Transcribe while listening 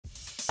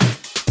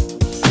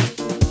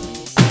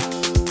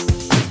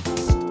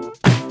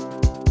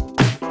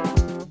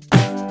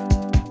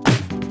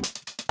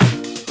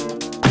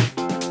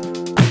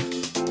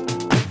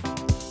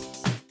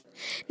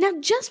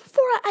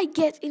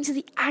get into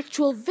the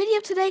actual video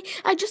today,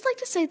 I'd just like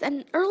to say that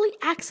an early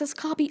access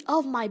copy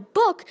of my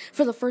book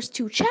for the first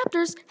 2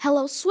 chapters,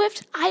 Hello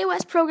Swift,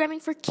 iOS Programming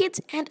for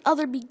Kids and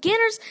Other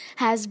Beginners,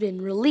 has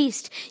been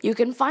released. You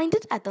can find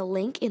it at the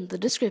link in the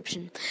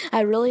description.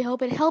 I really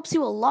hope it helps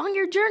you along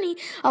your journey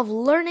of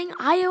learning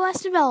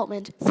iOS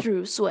development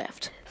through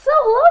Swift. So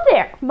hello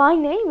there, my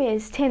name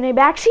is Tanmay,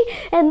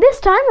 and this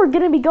time we're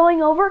going to be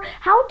going over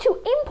how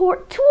to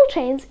import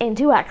toolchains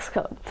into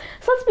Xcode.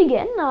 So let's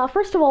begin.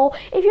 First of all,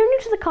 if you're new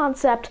to the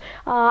concept,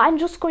 I'm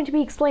just going to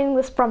be explaining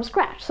this from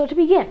scratch. So to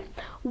begin,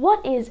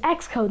 what is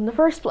Xcode in the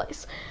first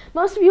place?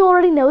 Most of you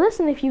already know this,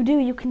 and if you do,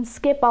 you can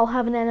skip. I'll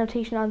have an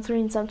annotation on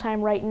screen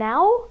sometime right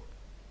now.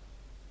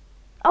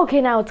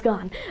 Okay, now it's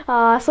gone.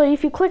 So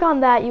if you click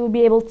on that, you would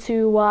be able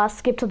to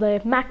skip to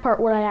the Mac part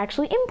where I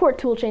actually import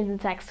toolchains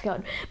into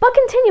Xcode. But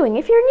continuing,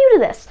 if you're new to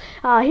this,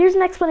 here's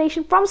an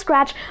explanation from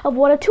scratch of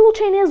what a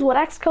toolchain is, what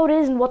Xcode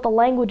is, and what the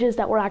language is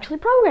that we're actually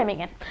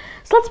programming in.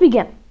 So let's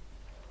begin.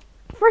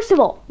 First of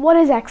all, what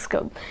is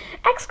Xcode?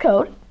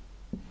 Xcode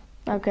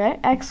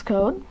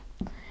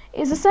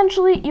is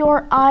essentially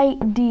your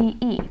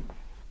IDE.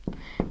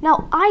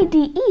 Now,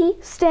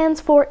 IDE stands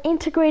for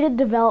Integrated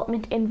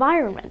Development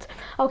Environment,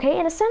 okay?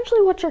 And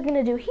essentially what you're going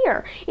to do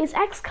here is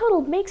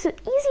Xcode makes it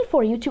easy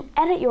for you to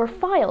edit your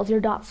files, your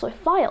 .swift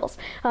files,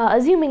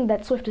 assuming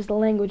that Swift is the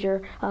language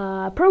you're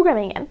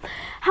programming in.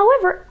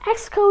 However,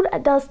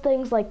 Xcode does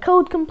things like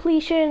code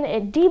completion.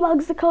 It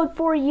debugs the code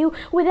for you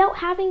without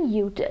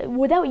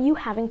you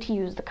having to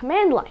use the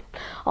command line.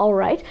 All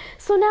right,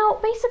 so now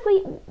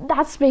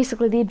that's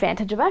basically the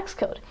advantage of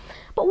Xcode.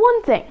 But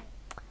one thing.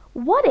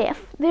 What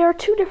if there are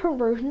 2 different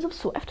versions of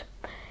Swift,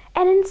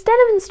 and instead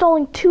of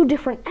installing 2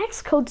 different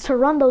Xcodes to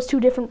run those 2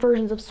 different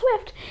versions of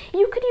Swift,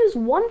 you could use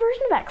one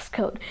version of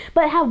Xcode,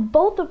 but have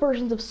both the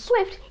versions of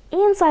Swift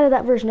inside of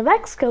that version of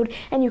Xcode,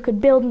 and you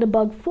could build and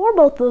debug for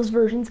both those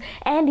versions,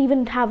 and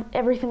even have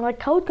everything like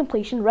code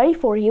completion ready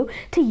for you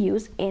to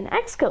use in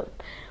Xcode.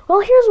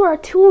 Well, here's where a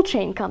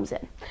toolchain comes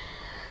in.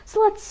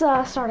 So let's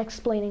start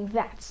explaining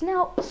that. So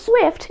now,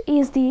 Swift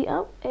is the...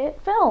 oh, it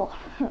fell.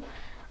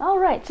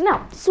 Alright, so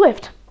now,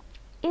 Swift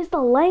is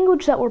the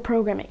language that we're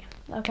programming,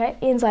 okay,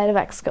 inside of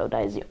Xcode,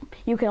 I assume.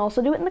 You can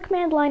also do it in the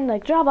command line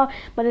like Java,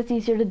 but it's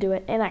easier to do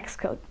it in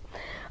Xcode.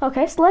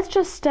 Okay, so let's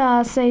just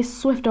say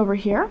Swift over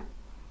here.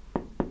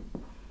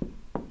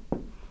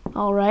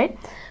 Alright,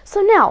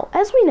 so now,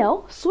 as we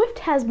know, Swift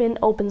has been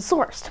open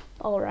sourced.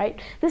 Alright,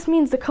 this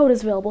means the code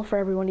is available for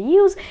everyone to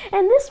use,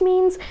 and this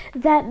means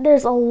that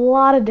there's a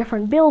lot of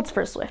different builds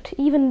for Swift.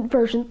 Even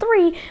version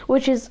 3,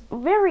 which is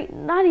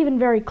not even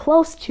very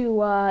close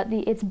to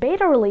its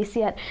beta release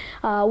yet,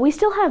 we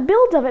still have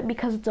builds of it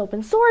because it's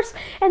open source,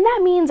 and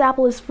that means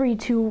Apple is free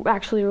to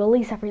actually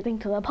release everything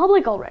to the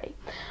public already.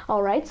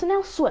 Alright, so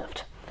now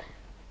Swift.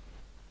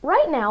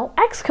 Right now,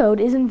 Xcode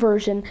is in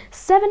version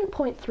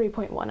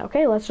 7.3.1,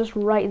 okay? Let's just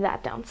write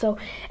that down. So,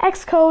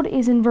 Xcode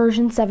is in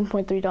version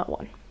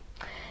 7.3.1.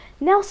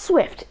 Now,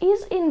 Swift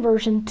is in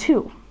version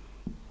 2.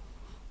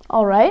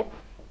 Alright?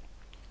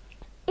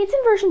 It's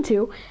in version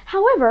 2.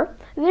 However,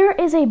 there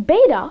is a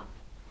beta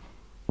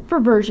for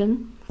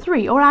version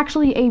 3, or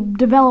actually a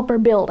developer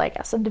build, I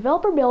guess. A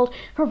developer build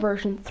for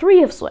version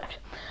 3 of Swift.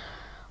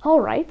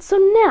 Alright, so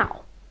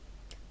now,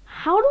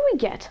 how do we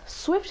get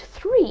Swift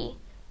 3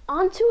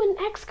 onto an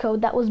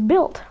Xcode that was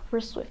built for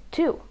Swift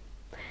 2?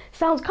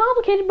 Sounds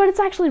complicated, but it's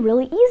actually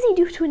really easy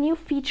due to a new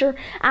feature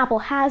Apple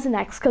has in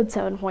Xcode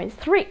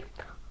 7.3.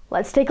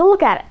 Let's take a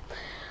look at it.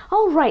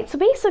 Alright, so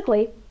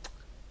basically,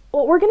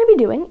 what we're going to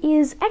be doing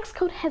is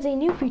Xcode has a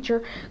new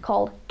feature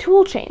called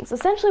Toolchains.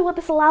 Essentially what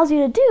this allows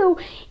you to do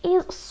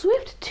is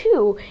Swift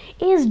 2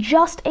 is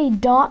just a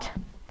 .xc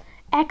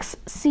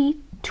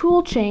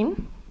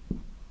toolchain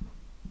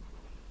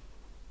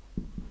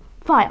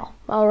file,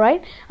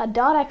 alright? A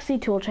 .xc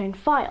toolchain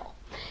file.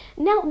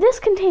 Now, this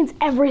contains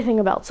everything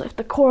about Swift,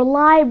 the core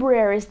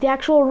libraries, the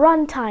actual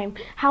runtime,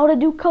 how to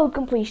do code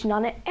completion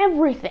on it,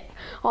 everything,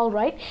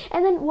 alright?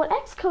 And then what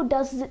Xcode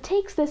does is it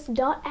takes this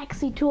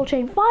 .xc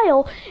toolchain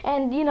file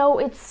and, you know,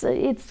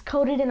 it's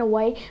coded in a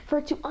way for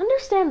it to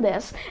understand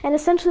this and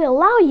essentially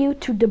allow you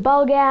to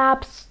debug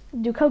apps,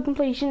 do code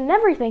completion and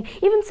everything,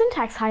 even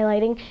syntax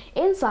highlighting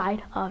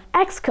inside of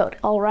Xcode,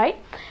 alright?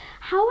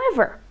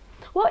 However,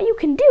 what you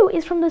can do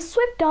is from the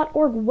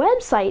swift.org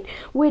website,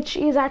 which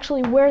is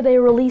actually where they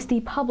release the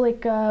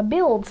public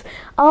builds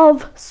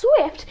of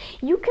Swift,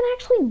 you can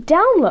actually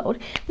download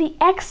the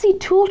XC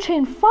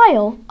toolchain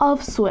file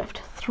of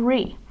Swift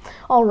 3.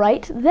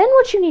 Alright, then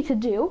what you need to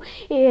do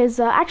is,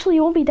 actually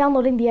you won't be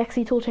downloading the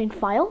XC toolchain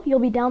file, you'll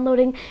be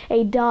downloading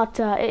an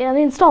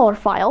installer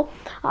file,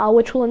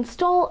 which will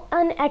install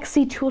an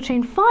XC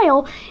toolchain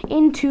file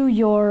into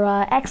your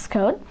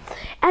Xcode.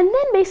 And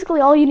then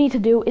basically all you need to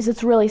do is,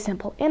 it's really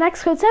simple. In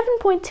Xcode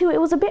 7.2 it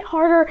was a bit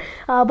harder,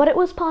 but it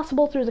was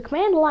possible through the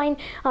command line,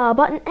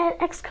 but in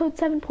Xcode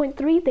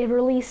 7.3 they've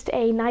released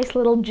a nice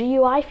little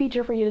GUI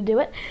feature for you to do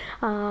it.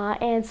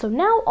 And so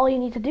now all you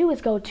need to do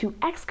is go to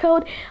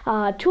Xcode,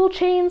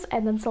 Toolchains,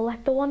 and then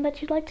select the one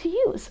that you'd like to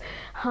use.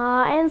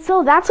 And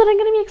so that's what I'm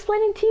going to be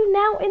explaining to you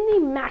now in the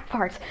Mac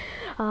part.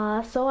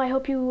 So I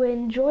hope you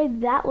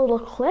enjoyed that little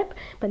clip,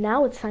 but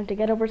now it's time to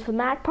get over to the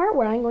Mac part,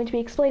 where I'm going to be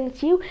explaining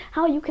to you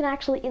how you can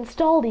actually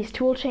install these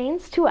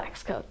Toolchains to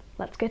Xcode.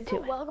 Let's get to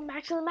it. Welcome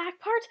back to the Mac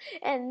part,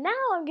 and now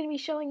I'm going to be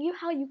showing you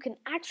how you can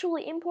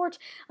actually import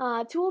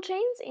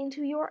Toolchains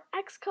into your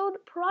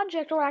Xcode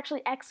project, or actually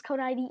Xcode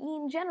IDE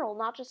in general,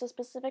 not just a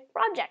specific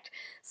project.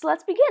 So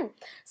let's begin.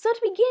 So to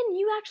begin,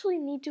 you actually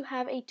need to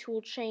have a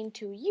toolchain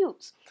to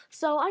use.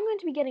 So I'm going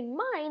to be getting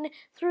mine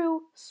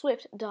through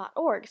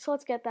swift.org. So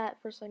let's get that.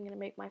 First, I'm going to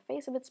make my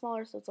face a bit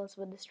smaller so it's less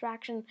of a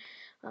distraction.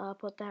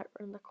 Put that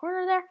in the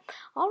corner there.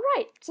 All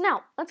right, so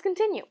now let's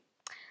continue.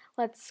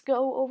 Let's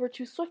go over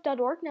to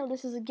swift.org. Now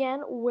this is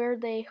again where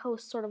they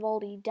host sort of all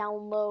the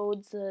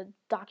downloads, the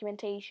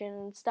documentation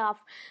and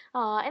stuff.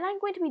 And I'm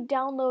going to be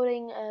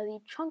downloading the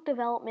chunk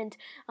development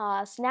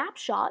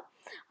snapshot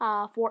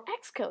for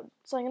Xcode.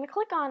 So I'm going to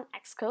click on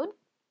Xcode.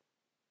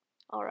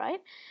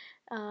 Alright.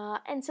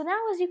 And so now,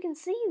 as you can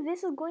see,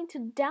 this is going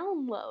to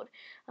download.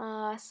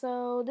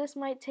 So this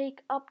might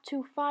take up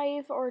to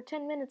 5 or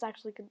 10 minutes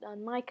actually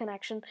on my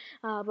connection,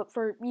 but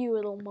for you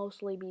it'll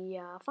mostly be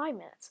 5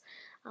 minutes.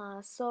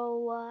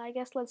 So I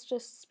guess let's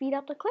just speed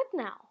up the clip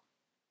now.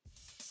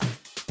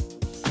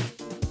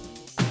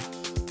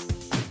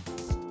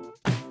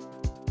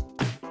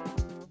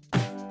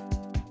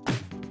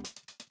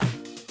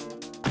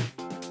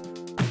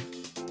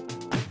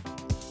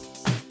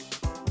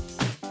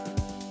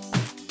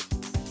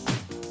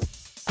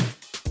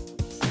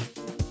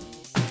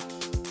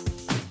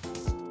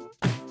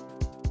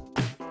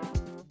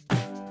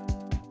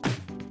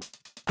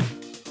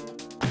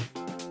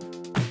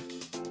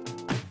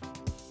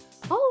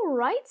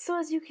 Alright, so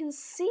as you can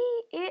see,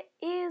 it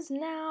is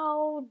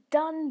now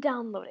done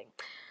downloading.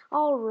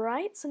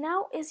 Alright, so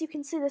now as you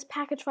can see, this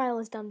package file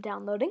is done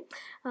downloading,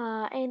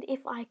 and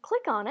if I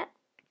click on it,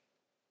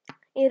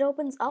 it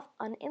opens up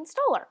an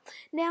installer.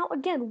 Now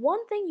again,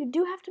 one thing you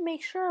do have to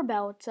make sure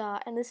about,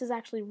 and this is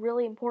actually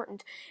really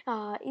important,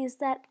 is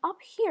that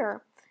up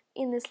here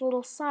in this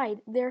little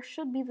side, there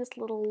should be this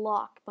little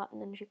lock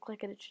button, and if you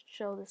click it, it should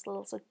show this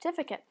little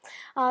certificate.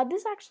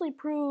 This actually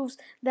proves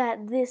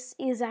that this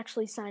is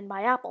actually signed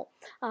by Apple,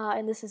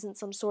 and this isn't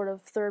some sort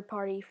of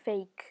third-party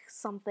fake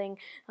something,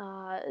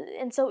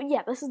 and so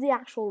yeah, this is the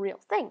actual real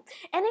thing.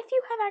 And if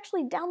you have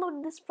actually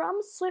downloaded this from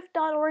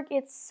swift.org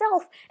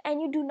itself,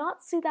 and you do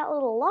not see that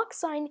little lock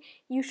sign,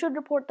 you should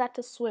report that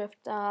to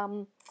Swift.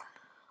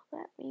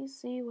 Let me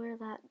see where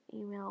that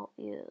email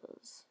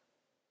is.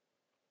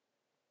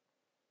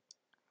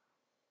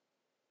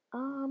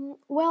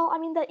 Well, I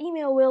mean, that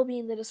email will be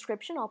in the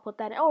description. I'll put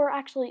that in. Or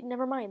actually,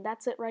 never mind.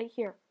 That's it right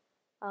here.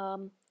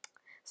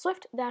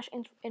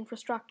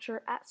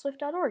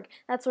 Swift-infrastructure@swift.org.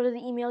 That's sort of the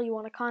email you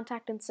want to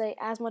contact and say with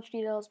as much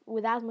detail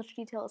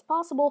as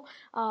possible,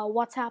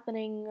 what's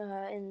happening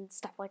and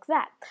stuff like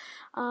that.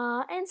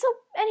 And so,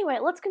 anyway,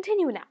 let's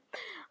continue now.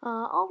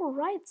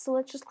 Alright, so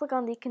let's just click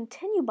on the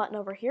continue button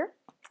over here.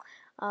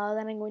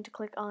 Then I'm going to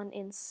click on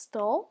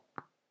install.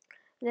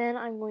 Then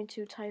I'm going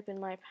to type in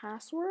my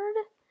password.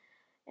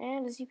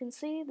 And as you can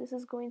see, this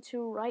is going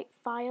to write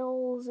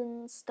files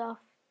and stuff,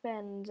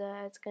 and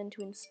it's going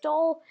to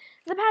install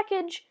the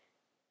package,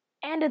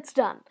 and it's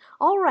done.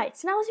 Alright,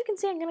 so now as you can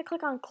see, I'm going to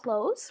click on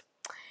close,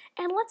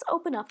 and let's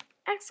open up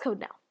Xcode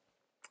now.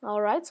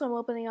 Alright, so I'm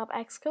opening up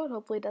Xcode.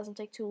 Hopefully it doesn't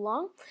take too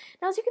long.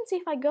 Now as you can see,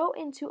 if I go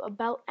into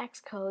About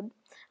Xcode,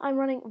 I'm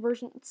running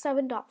version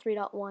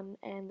 7.3.1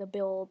 and the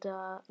build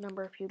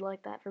number if you'd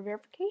like that for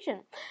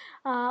verification.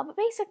 But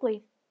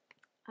basically,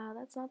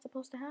 that's not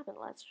supposed to happen.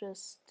 Let's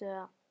just,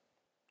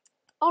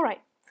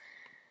 alright.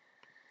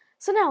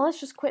 So now let's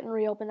just quit and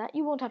reopen that.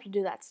 You won't have to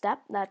do that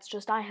step. That's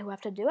just I who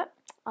have to do it.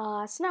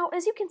 So now,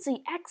 as you can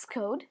see,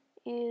 Xcode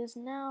is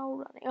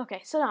now running.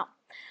 Okay, so now,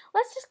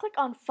 let's just click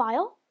on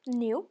File,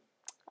 New,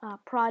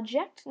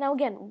 Project. Now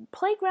again,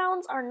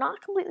 playgrounds are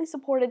not completely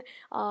supported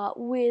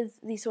with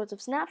these sorts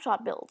of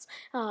snapshot builds.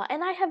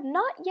 And I have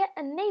not yet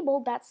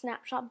enabled that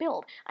snapshot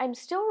build. I'm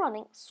still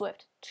running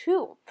Swift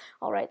 2.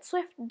 Alright,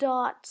 Swift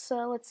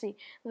let's see,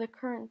 the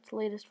current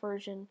latest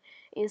version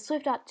is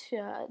Swift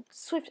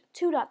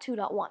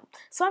 2.2.1.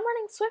 So I'm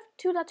running Swift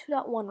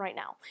 2.2.1 right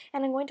now,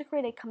 and I'm going to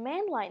create a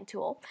command line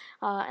tool,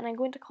 and I'm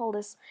going to call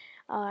this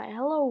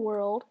Hello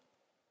World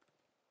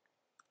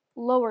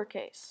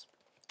lowercase.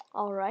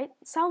 Alright,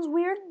 sounds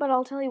weird, but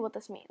I'll tell you what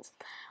this means.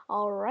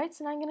 Alright,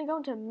 so now I'm going to go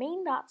into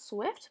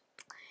main.swift,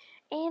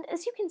 and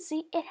as you can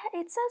see, it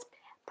says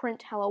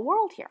print hello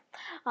world here.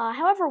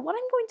 However, what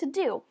I'm going to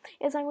do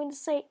is I'm going to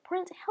say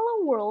print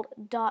hello world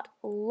dot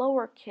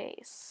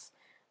lowercase.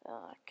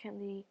 Can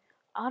the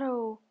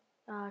auto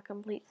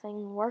complete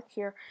thing work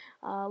here?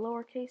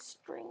 Lowercase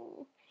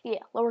string.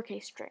 Yeah,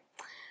 lowercase string.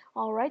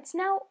 Alright, so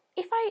now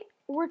if I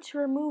were to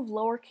remove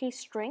lowercase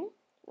string,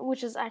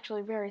 which is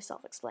actually very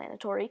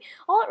self-explanatory,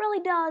 all it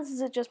really does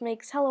is it just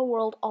makes hello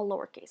world all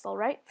lowercase,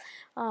 alright?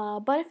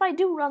 But if I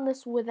do run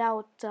this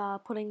without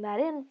putting that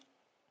in,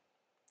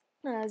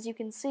 as you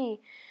can see,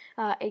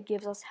 it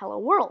gives us hello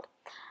world.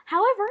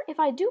 However, if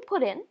I do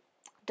put in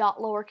dot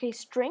lowercase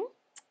string,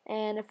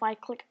 and if I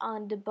click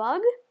on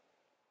debug,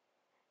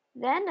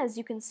 then as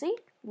you can see,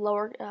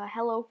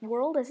 hello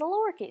world is a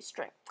lowercase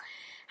string.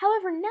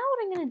 However, now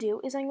what I'm going to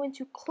do is I'm going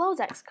to close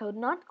Xcode,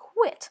 not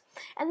quit,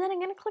 and then I'm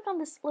going to click on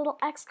this little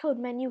Xcode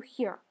menu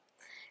here.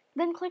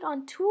 Then click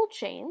on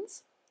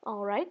Toolchains.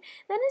 Alright,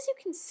 then as you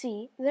can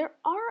see, there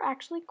are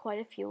actually quite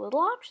a few little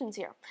options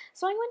here.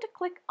 So I'm going to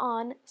click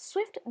on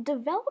Swift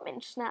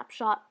Development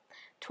Snapshot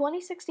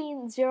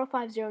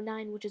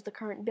 2016-0509, which is the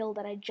current build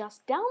that I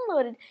just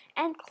downloaded,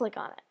 and click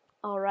on it.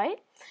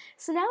 Alright,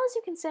 so now as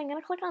you can see, I'm going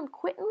to click on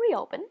Quit and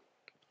Reopen,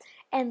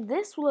 and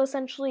this will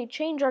essentially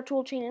change our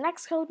toolchain in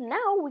Xcode.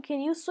 Now we can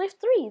use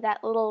Swift 3,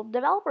 that little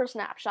developer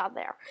snapshot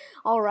there.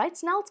 Alright,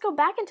 so now let's go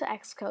back into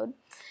Xcode,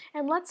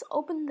 and let's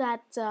open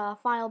that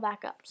file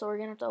back up. So we're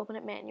going to have to open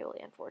it manually,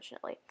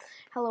 unfortunately.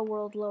 Hello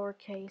world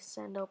lowercase,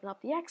 and open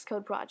up the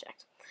Xcode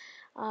project.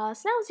 So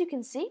now as you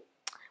can see,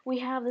 we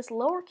have this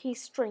lowercase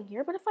string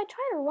here, but if I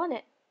try to run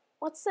it,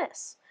 what's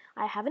this?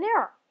 I have an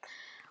error.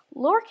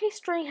 Lowercase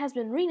string has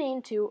been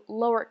renamed to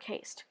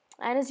lowercase.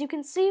 And as you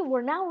can see,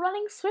 we're now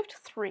running Swift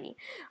 3.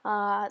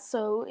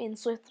 So in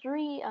Swift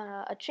 3,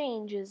 a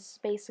change is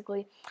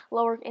basically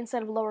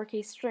instead of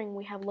lowercase string,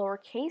 we have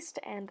lowercase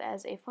and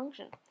as a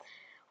function.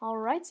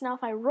 Alright, so now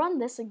if I run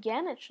this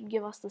again, it should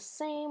give us the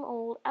same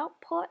old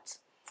output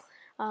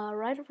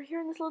right over here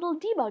in this little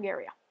debug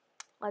area.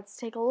 Let's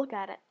take a look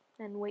at it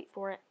and wait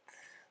for it.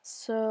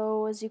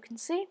 So as you can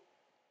see,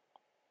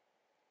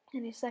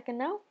 any second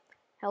now,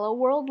 hello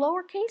world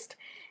lowercase,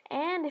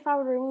 and if I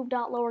were to remove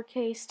dot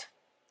lowercase,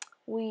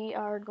 we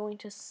are going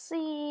to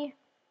see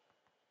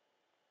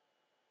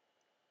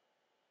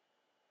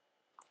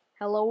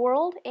hello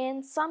world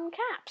in some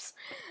caps.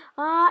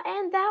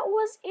 And that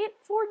was it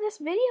for this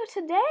video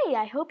today.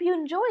 I hope you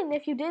enjoyed, and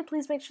if you did,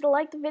 please make sure to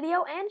like the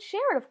video and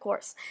share it, of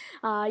course.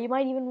 You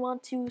might even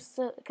want to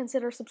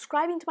consider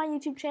subscribing to my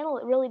YouTube channel.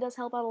 It really does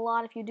help out a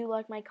lot if you do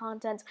like my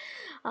content.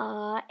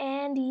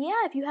 And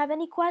yeah, if you have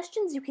any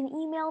questions, you can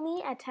email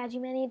me at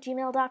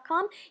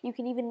tadjimani@gmail.com. You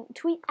can even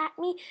tweet at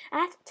me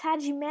at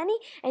tadjimani,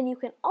 and you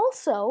can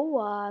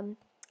also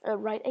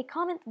write a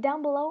comment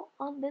down below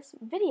on this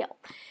video.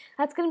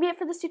 That's going to be it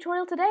for this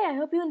tutorial today. I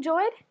hope you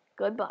enjoyed.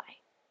 Goodbye.